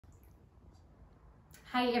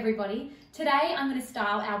Hey everybody, today I'm going to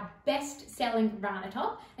style our best-selling Rana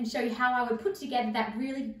top and show you how I would put together that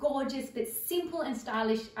really gorgeous but simple and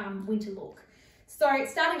stylish winter look. So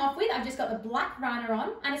starting off with, I've just got the black Rana on,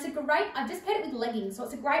 and I've just paired it with leggings, so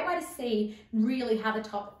it's a great way to see really how the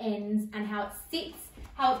top ends and how it sits,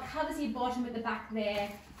 how it covers your bottom at the back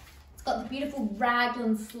there. It's got the beautiful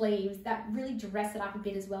raglan sleeves that really dress it up a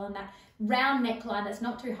bit as well, and that round neckline that's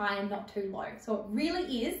not too high and not too low. So it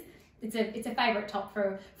really is, it's a favourite top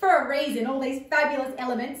for a reason, all these fabulous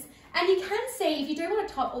elements. And you can see, if you do want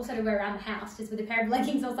a top also to wear around the house, just with a pair of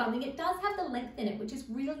leggings or something, it does have the length in it, which is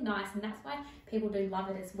really nice, and that's why people do love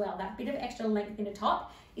it as well. That bit of extra length in a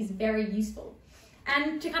top is very useful.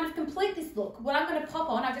 And to kind of complete this look, what I'm going to pop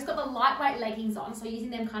on, I've just got the lightweight leggings on, so using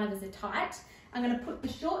them kind of as a tight. I'm going to put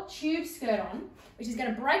the short tube skirt on, which is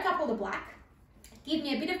going to break up all the black, give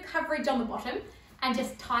me a bit of coverage on the bottom, and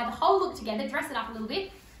just tie the whole look together, dress it up a little bit.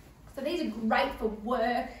 So these are great for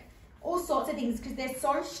work, all sorts of things, because they're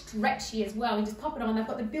so stretchy as well. You just pop it on. They've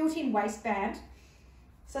got the built-in waistband,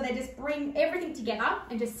 so they just bring everything together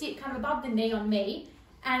and just sit kind of above the knee on me.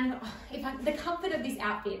 And the comfort of this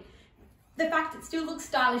outfit, the fact it still looks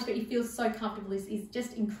stylish but you feel so comfortable is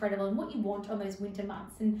just incredible, and what you want on those winter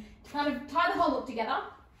months. And to kind of tie the whole look together,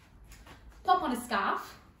 pop on a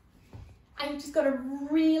scarf, and you've just got a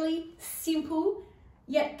really simple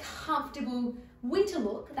yet comfortable winter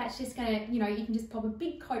look that's just gonna, you can just pop a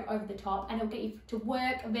big coat over the top and it'll get you to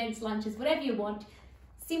work, events, lunches, whatever you want.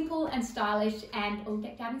 Simple and stylish, and it'll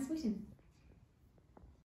get down and smitten.